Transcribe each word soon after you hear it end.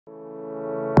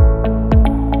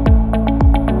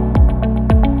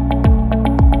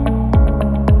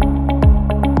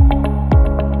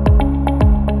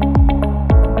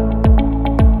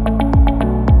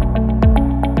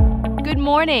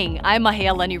morning, I'm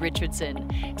Lenny Richardson.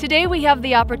 Today we have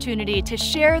the opportunity to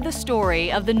share the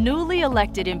story of the newly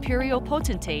elected Imperial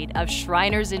Potentate of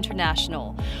Shriners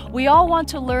International. We all want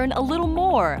to learn a little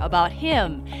more about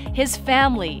him, his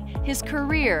family, his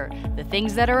career, the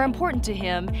things that are important to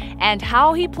him, and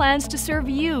how he plans to serve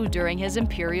you during his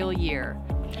Imperial year.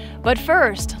 But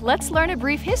first, let's learn a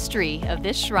brief history of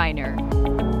this Shriner.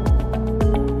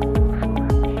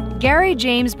 Gary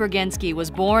James Bergenske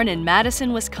was born in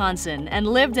Madison, Wisconsin, and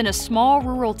lived in a small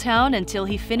rural town until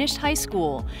he finished high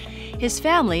school. His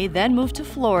family then moved to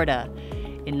Florida.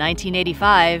 In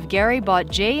 1985, Gary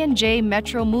bought J&J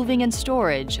Metro Moving and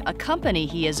Storage, a company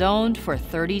he has owned for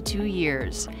 32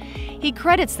 years. He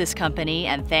credits this company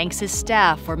and thanks his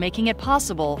staff for making it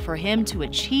possible for him to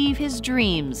achieve his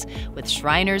dreams with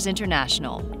Shriners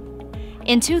International.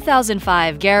 In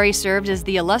 2005, Gary served as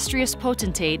the illustrious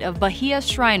potentate of Bahia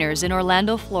Shriners in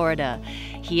Orlando, Florida.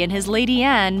 He and his Lady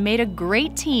Anne made a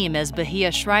great team as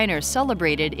Bahia Shriners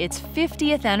celebrated its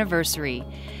 50th anniversary.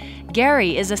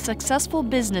 Gary is a successful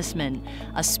businessman,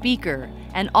 a speaker,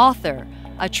 an author,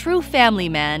 a true family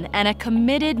man, and a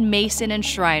committed Mason and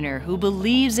Shriner who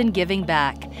believes in giving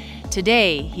back.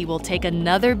 Today, he will take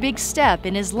another big step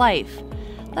in his life.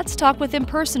 Let's talk with him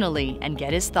personally and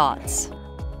get his thoughts.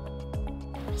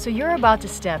 So you're about to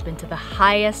step into the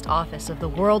highest office of the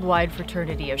worldwide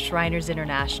fraternity of Shriners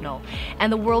International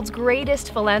and the world's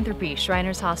greatest philanthropy,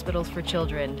 Shriners Hospitals for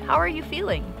Children. How are you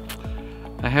feeling?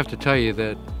 I have to tell you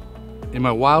that in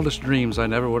my wildest dreams, I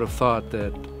never would have thought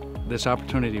that this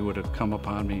opportunity would have come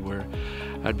upon me where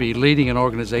I'd be leading an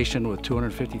organization with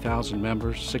 250,000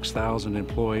 members, 6,000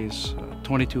 employees,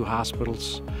 22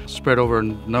 hospitals, spread over a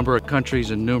number of countries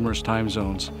and numerous time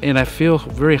zones. And I feel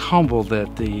very humbled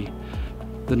that the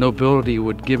nobility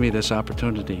would give me this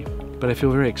opportunity, but I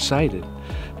feel very excited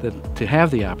to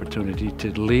have the opportunity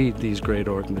to lead these great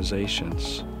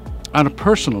organizations. On a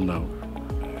personal note,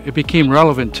 it became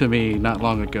relevant to me not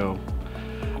long ago,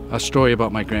 a story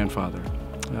about my grandfather.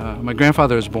 My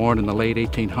grandfather was born in the late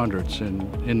 1800s, and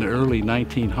in the early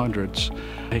 1900s,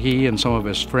 he and some of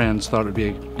his friends thought it would be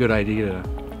a good idea to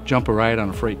jump a ride on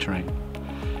a freight train.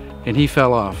 And he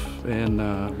fell off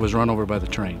and was run over by the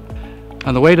train.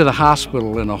 On the way to the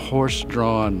hospital in a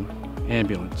horse-drawn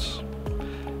ambulance,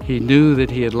 he knew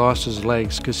that he had lost his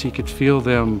legs because he could feel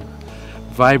them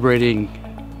vibrating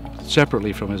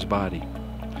separately from his body.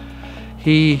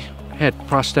 He had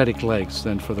prosthetic legs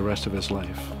then for the rest of his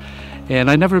life. And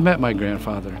I never met my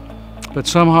grandfather, but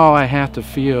somehow I have to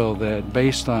feel that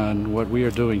based on what we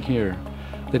are doing here,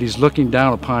 that he's looking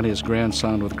down upon his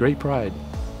grandson with great pride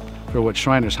for what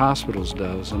Shriners Hospitals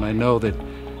does, and I know that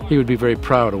he would be very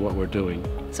proud of what we're doing.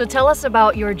 So tell us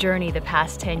about your journey the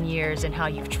past 10 years and how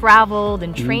you've traveled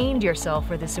and trained yourself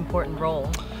for this important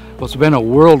role. Well, it's been a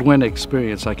whirlwind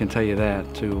experience, I can tell you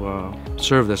that, to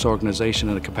serve this organization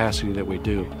in the capacity that we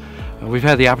do. We've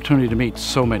had the opportunity to meet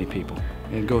so many people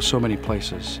and go so many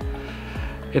places.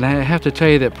 And I have to tell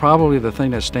you that probably the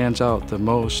thing that stands out the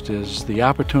most is the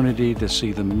opportunity to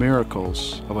see the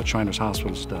miracles of what Shriners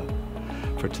Hospitals does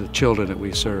for the children that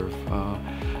we serve.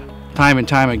 Time and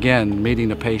time again, meeting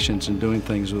the patients and doing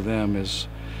things with them is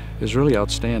really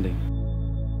outstanding.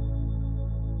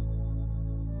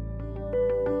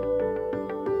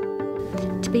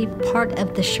 To be part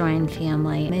of the Shrine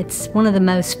family, it's one of the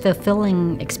most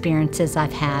fulfilling experiences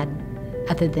I've had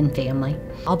other than family.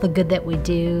 All the good that we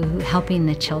do, helping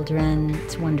the children,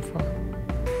 it's wonderful.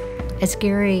 As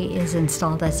Gary is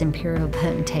installed as Imperial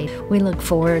Potentate, we look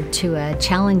forward to a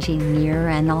challenging year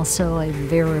and also a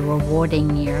very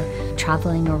rewarding year,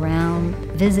 traveling around,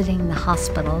 visiting the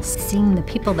hospitals, seeing the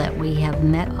people that we have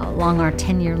met along our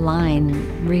 10-year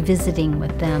line, revisiting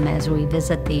with them as we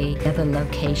visit the other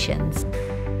locations.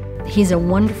 He's a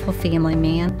wonderful family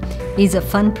man. He's a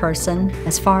fun person.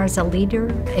 As far as a leader,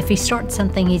 if he starts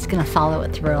something, he's going to follow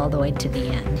it through all the way to the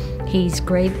end. He's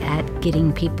great at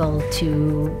getting people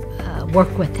to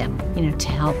work with him, to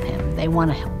help him. They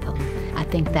want to help him. I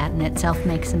think that in itself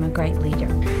makes him a great leader.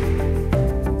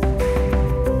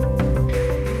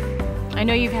 I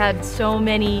know you've had so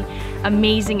many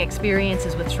amazing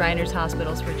experiences with Shriners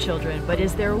Hospitals for Children, but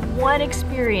is there one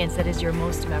experience that is your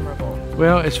most memorable?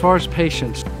 Well, as far as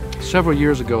patients, several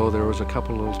years ago there was a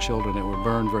couple of little children that were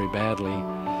burned very badly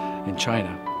in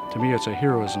China. To me, it's a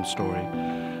heroism story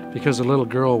because the little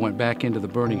girl went back into the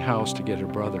burning house to get her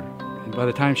brother. And by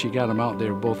the time she got them out, they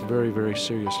were both very, very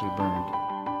seriously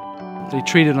burned. They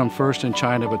treated them first in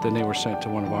China, but then they were sent to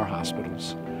one of our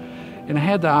hospitals. And I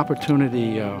had the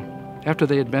opportunity, after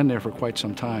they had been there for quite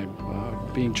some time,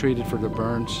 being treated for their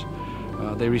burns,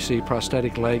 they received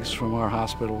prosthetic legs from our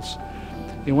hospitals.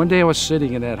 And one day I was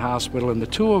sitting in that hospital, and the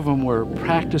two of them were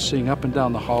practicing up and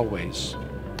down the hallways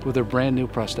with their brand new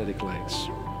prosthetic legs,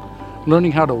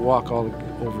 learning how to walk all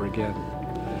over again.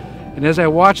 And as I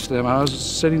watched them, I was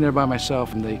sitting there by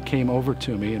myself, and they came over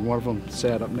to me, and one of them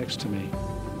sat up next to me.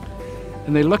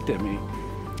 And they looked at me,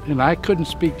 and I couldn't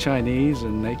speak Chinese,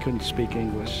 and they couldn't speak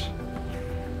English.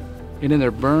 And in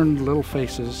their burned little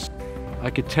faces, I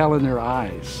could tell in their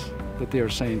eyes that they were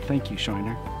saying, "Thank you,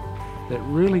 Shriner." That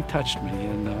really touched me,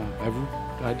 and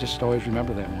I just always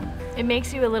remember that one. It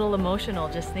makes you a little emotional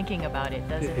just thinking about it,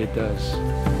 doesn't it? It does.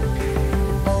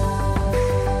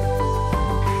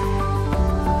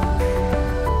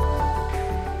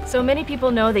 So many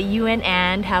people know that you and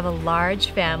Ann have a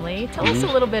large family. Tell us a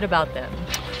little bit about them.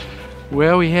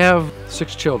 Well, we have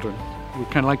 6 children. We're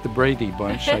kind of like the Brady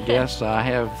bunch, I guess. I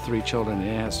have 3 children, and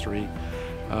Ann has 3.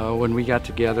 When we got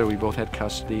together, we both had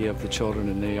custody of the children,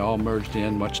 and they all merged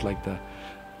in, much like the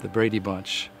Brady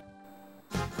bunch.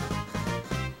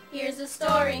 Here's a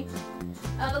story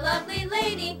of a lovely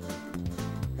lady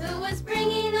who was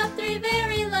bringing up 3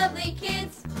 very lovely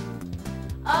kids.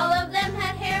 All of them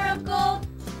had hair of gold,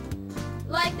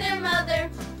 like their mother.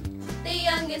 The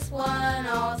youngest one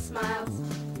all smiles.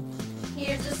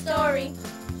 Here's a story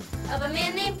of a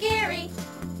man named Gary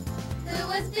who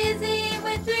was busy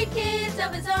with 3 kids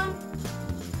of his own.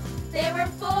 They were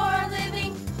 4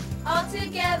 living all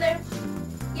together,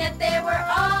 yet they were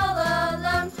all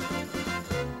alone.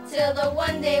 Till the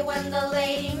one day when the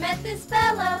lady met this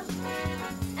fella,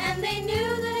 and they knew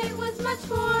that it was much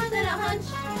more than a hunch,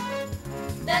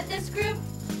 that this group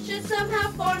should somehow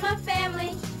form a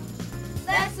family.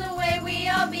 That's the way we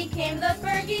all became the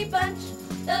Bergie bunch,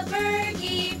 the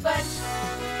Bergie bunch,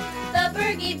 the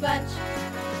Bergie bunch.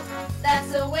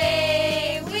 That's the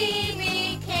way we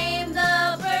became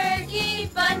the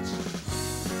Bergie bunch.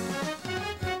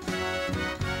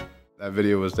 That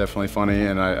video was definitely funny,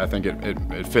 and I think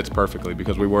it fits perfectly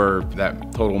because we were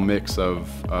that total mix of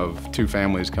 2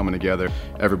 families coming together.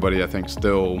 Everybody, I think,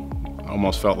 still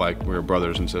almost felt like we were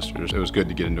brothers and sisters. It was good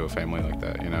to get into a family like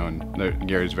that, you know, and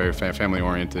Gary's very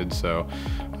family-oriented, so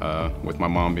with my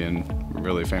mom being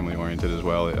really family-oriented as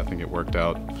well, I think it worked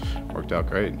out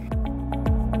great.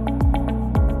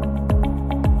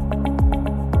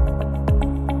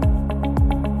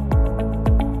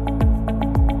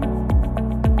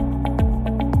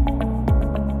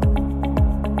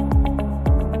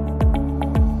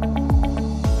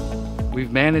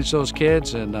 We've managed those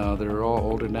kids, and they're all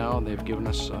older now, and they've given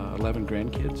us 11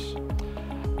 grandkids.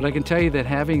 But I can tell you that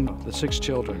having the 6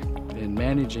 children and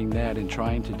managing that and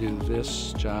trying to do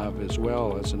this job as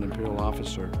well as an Imperial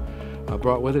officer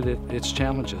brought with it its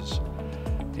challenges.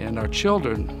 And our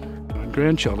children and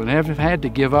grandchildren have had to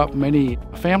give up many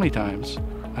family times.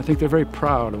 I think they're very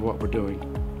proud of what we're doing.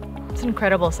 It's an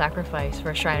incredible sacrifice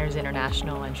for Shriners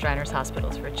International and Shriners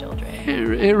Hospitals for Children.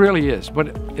 It really is, but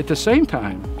at the same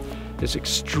time, it's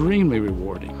extremely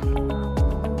rewarding.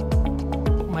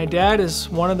 My dad is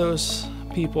one of those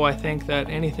people, I think, that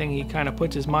anything he kind of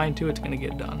puts his mind to, it's going to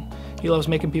get done. He loves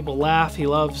making people laugh. He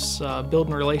loves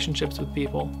building relationships with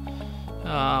people.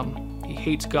 He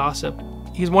hates gossip.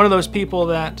 He's one of those people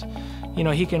that, you know,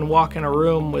 he can walk in a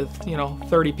room with,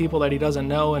 30 people that he doesn't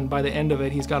know, and by the end of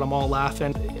it, he's got them all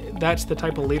laughing. That's the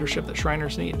type of leadership that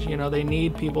Shriners need. They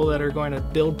need people that are going to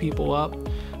build people up,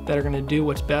 that are going to do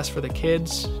what's best for the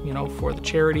kids, for the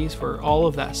charities, for all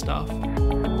of that stuff.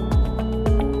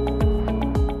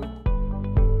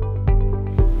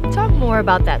 Talk more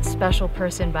about that special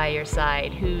person by your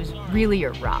side who's really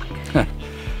your rock.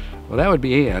 Well, that would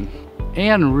be Ann.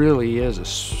 Ann really is a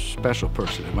special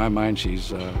person. In my mind,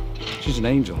 she's an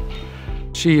angel.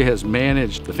 She has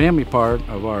managed the family part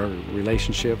of our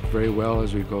relationship very well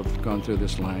as we've gone through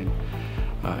this line.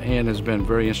 Ann has been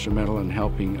very instrumental in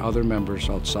helping other members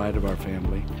outside of our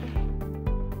family.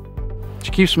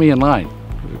 She keeps me in line,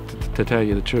 to tell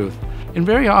you the truth. And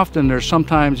very often there's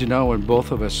sometimes, when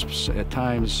both of us at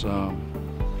times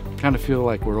kind of feel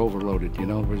like we're overloaded,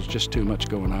 there's just too much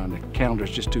going on. The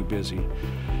calendar's just too busy.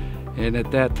 And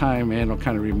at that time, Ann will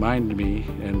kind of remind me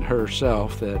and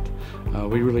herself that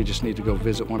we really just need to go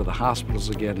visit one of the hospitals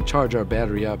again and charge our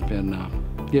battery up and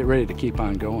get ready to keep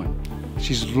on going.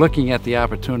 She's looking at the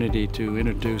opportunity to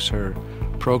introduce her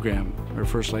program, her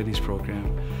First Ladies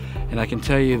program. And I can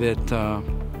tell you that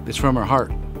it's from her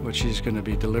heart what she's going to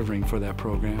be delivering for that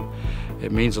program.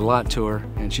 It means a lot to her,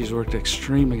 and she's worked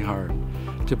extremely hard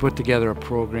to put together a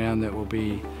program that will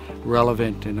be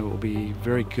relevant and it will be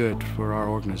very good for our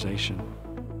organization.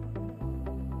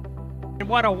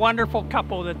 What a wonderful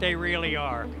couple that they really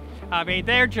are. I mean,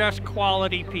 they're just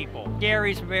quality people.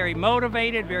 Gary's very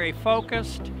motivated, very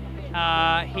focused.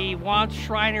 He wants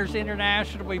Shriners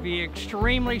International to be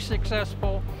extremely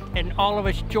successful, and all of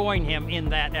us join him in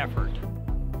that effort.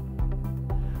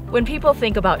 When people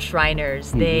think about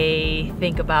Shriners, they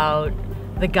think about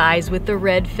the guys with the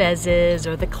red fezzes,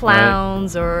 or the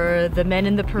clowns, or the men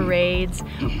in the parades.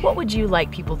 What would you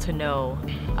like people to know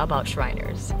about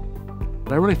Shriners?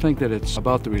 I really think that it's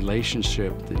about the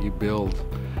relationship that you build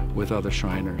with other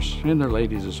Shriners, and their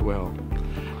ladies as well.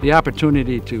 The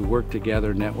opportunity to work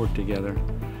together, network together.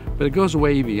 But it goes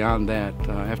way beyond that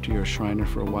after you're a Shriner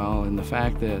for a while, and the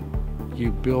fact that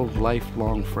you build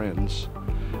lifelong friends.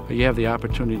 You have the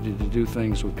opportunity to do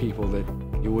things with people that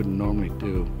you wouldn't normally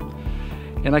do.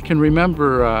 And I can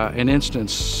remember an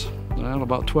instance, well,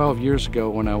 about 12 years ago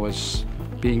when I was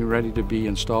being ready to be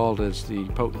installed as the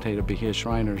potentate of Bahia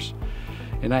Shriners.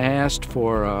 And I asked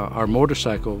for our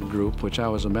motorcycle group, which I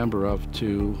was a member of,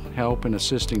 to help in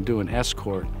assisting do an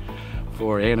escort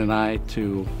for Ann and I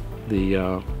to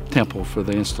the temple for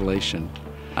the installation.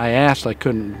 I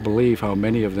couldn't believe how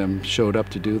many of them showed up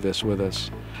to do this with us.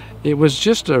 It was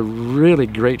just a really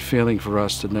great feeling for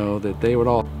us to know that they would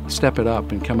all step it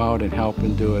up and come out and help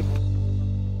and do it.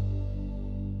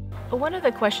 One of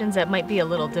the questions that might be a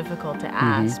little difficult to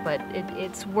ask, but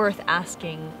it's worth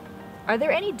asking, are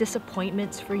there any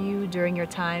disappointments for you during your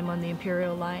time on the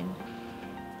Imperial line?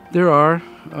 There are,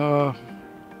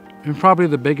 and probably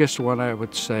the biggest one I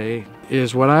would say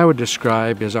is what I would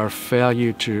describe as our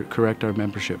failure to correct our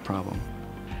membership problem.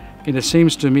 And it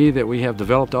seems to me that we have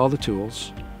developed all the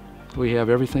tools, we have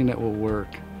everything that will work,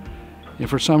 and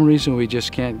for some reason we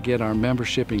just can't get our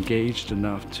membership engaged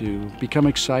enough to become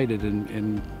excited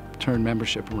and turn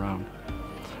membership around.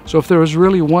 So if there was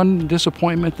really one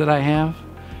disappointment that I have,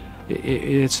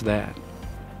 it's that.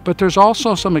 But there's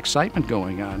also some excitement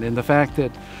going on in the fact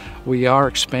that we are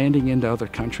expanding into other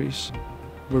countries.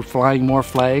 We're flying more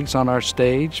flags on our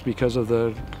stage because of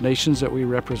the nations that we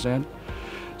represent.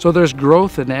 So there's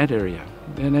growth in that area.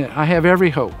 And I have every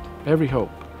hope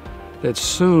that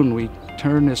soon we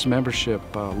turn this membership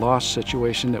loss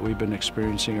situation that we've been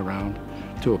experiencing around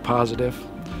to a positive,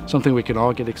 something we can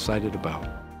all get excited about.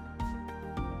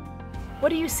 What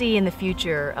do you see in the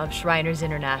future of Shriners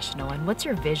International, and what's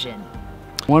your vision?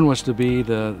 One was to be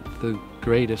the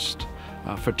greatest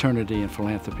fraternity and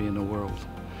philanthropy in the world,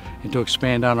 and to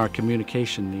expand on our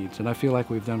communication needs, and I feel like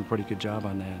we've done a pretty good job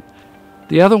on that.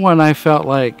 The other one, I felt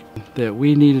like that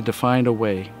we needed to find a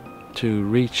way to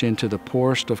reach into the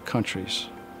poorest of countries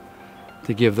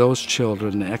to give those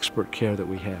children the expert care that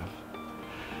we have.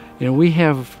 And we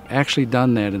have actually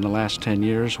done that in the last 10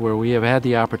 years, where we have had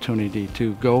the opportunity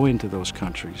to go into those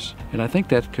countries. And I think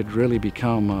that could really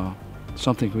become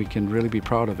something we can really be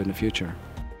proud of in the future.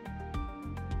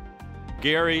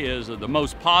 Gary is the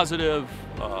most positive,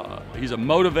 he's a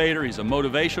motivator, he's a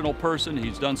motivational person,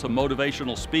 he's done some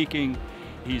motivational speaking,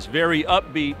 he's very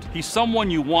upbeat, he's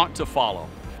someone you want to follow.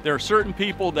 There are certain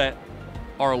people that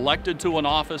are elected to an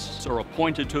office or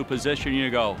appointed to a position and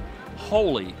you go,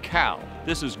 holy cow,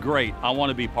 this is great, I want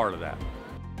to be part of that.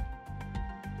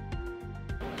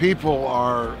 People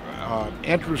are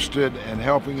interested in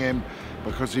helping him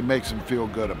because he makes them feel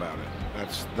good about it.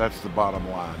 That's the bottom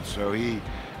line. So he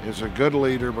is a good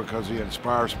leader because he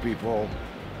inspires people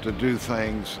to do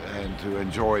things and to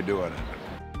enjoy doing it.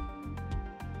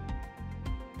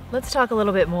 Let's talk a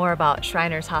little bit more about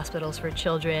Shriners Hospitals for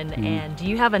Children, and do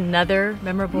you have another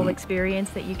memorable experience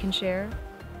that you can share?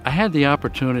 I had the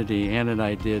opportunity, Ann and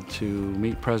I did, to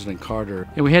meet President Carter,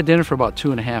 and we had dinner for about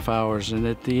 2.5 hours, and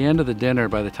at the end of the dinner,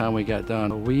 by the time we got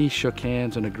done, we shook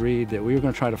hands and agreed that we were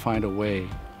going to try to find a way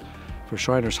for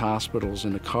Shriners Hospitals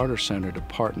and the Carter Center to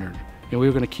partner, and we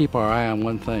were going to keep our eye on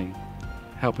one thing,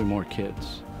 helping more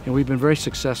kids. And we've been very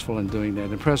successful in doing that,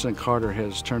 and President Carter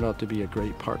has turned out to be a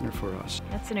great partner for us.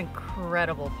 That's an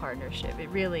incredible partnership, it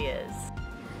really is.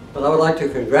 Well, I would like to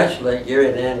congratulate Gary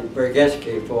and Ann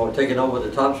Bergenske for taking over the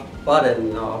top spot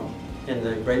in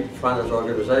the great Shriners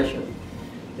organization.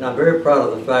 And I'm very proud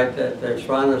of the fact that the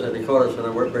Shriners and the Carter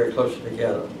Center work very closely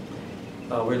together.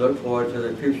 We look forward to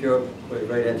the future with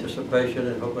great anticipation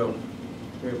and hope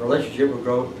the relationship will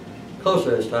grow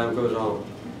closer as time goes on.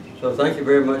 So thank you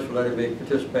very much for letting me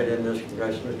participate in this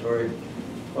congratulatory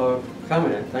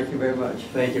comment. Thank you very much.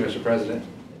 Thank you, Mr. President.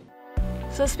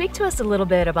 So speak to us a little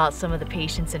bit about some of the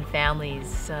patients and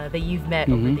families that you've met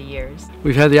over the years.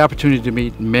 We've had the opportunity to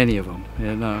meet many of them,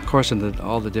 and of course in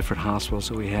all the different hospitals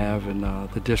that we have and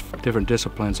the different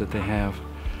disciplines that they have.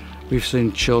 We've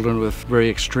seen children with very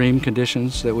extreme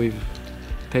conditions that we've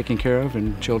taken care of,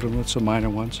 and children with some minor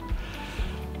ones.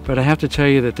 But I have to tell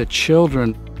you that the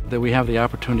children that we have the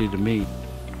opportunity to meet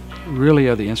really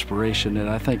are the inspiration, and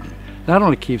I think not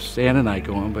only keeps Ann and I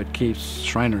going, but keeps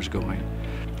Shriners going.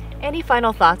 Any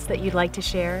final thoughts that you'd like to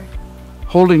share?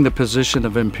 Holding the position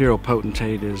of Imperial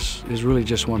Potentate is really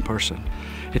just one person.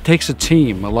 It takes a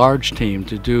team, a large team,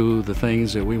 to do the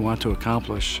things that we want to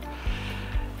accomplish.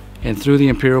 And through the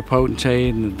Imperial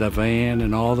Potentate and the Divan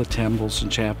and all the temples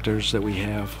and chapters that we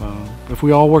have, if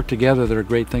we all work together, there are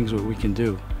great things that we can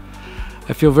do.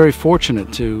 I feel very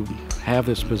fortunate to have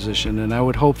this position, and I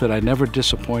would hope that I never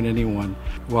disappoint anyone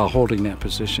while holding that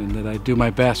position, that I do my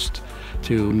best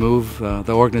to move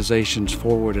the organizations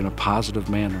forward in a positive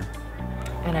manner.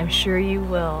 And I'm sure you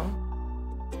will.